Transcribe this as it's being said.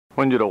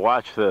Want you to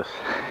watch this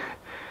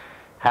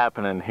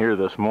happening here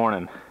this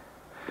morning.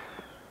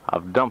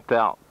 I've dumped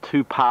out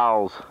 2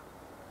 piles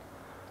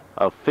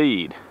of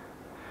feed.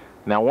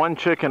 Now one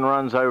chicken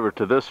runs over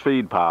to this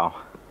feed pile,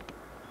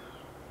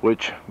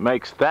 which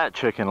makes that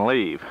chicken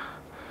leave.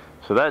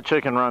 So that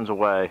chicken runs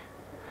away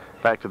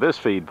back to this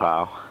feed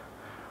pile,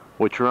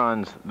 which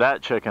runs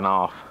that chicken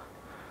off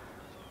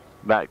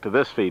back to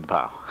this feed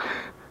pile.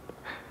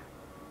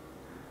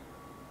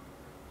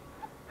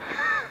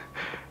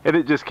 And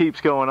it just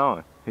keeps going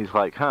on. He's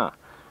like, huh,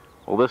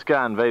 well, this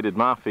guy invaded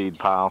my feed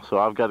pile, so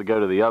I've got to go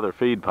to the other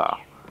feed pile.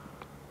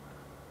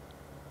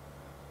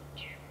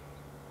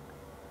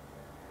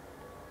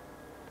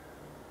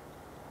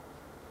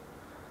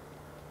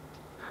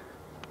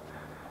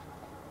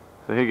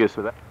 So he gets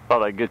to that.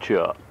 Thought I'd get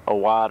you a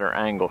wider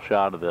angle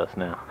shot of this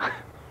now.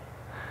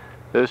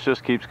 This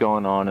just keeps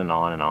going on and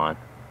on and on.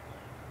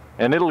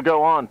 And it'll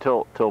go on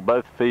till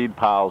both feed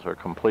piles are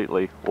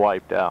completely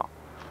wiped out.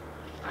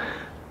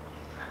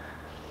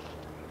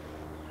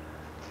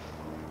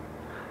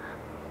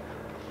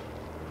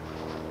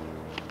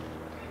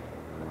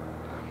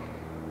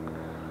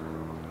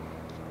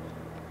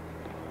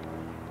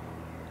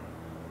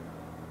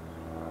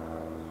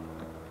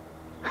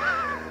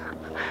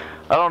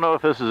 I don't know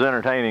if this is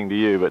entertaining to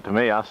you, but to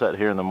me, I sit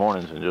here in the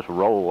mornings and just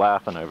roll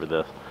laughing over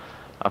this.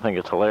 I think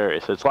it's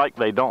hilarious. It's like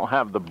they don't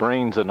have the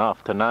brains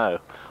enough to know.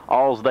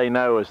 All they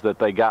know is that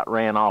they got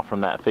ran off from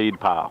that feed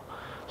pile,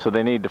 so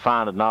they need to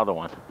find another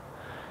one.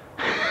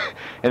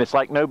 And it's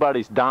like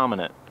nobody's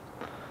dominant.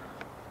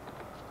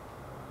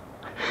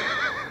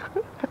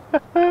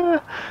 You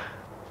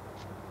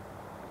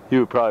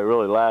would probably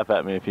really laugh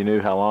at me if you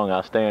knew how long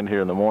I stand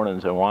here in the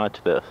mornings and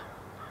watch this.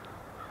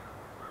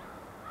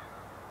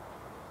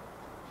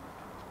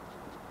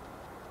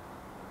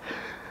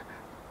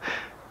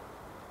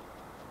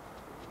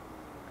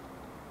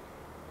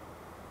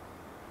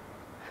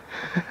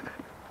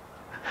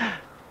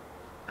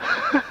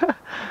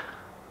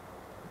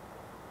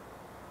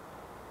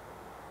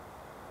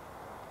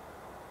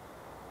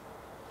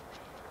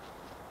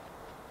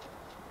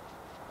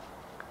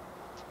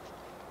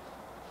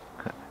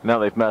 Now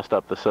they've messed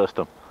up the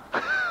system.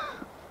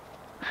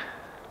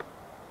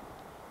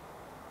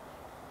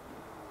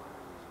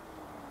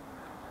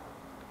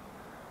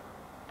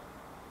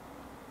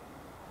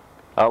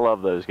 I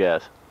love those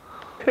guys.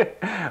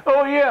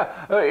 Oh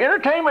yeah,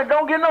 entertainment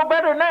don't get no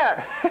better than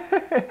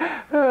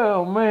that.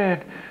 Oh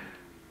man.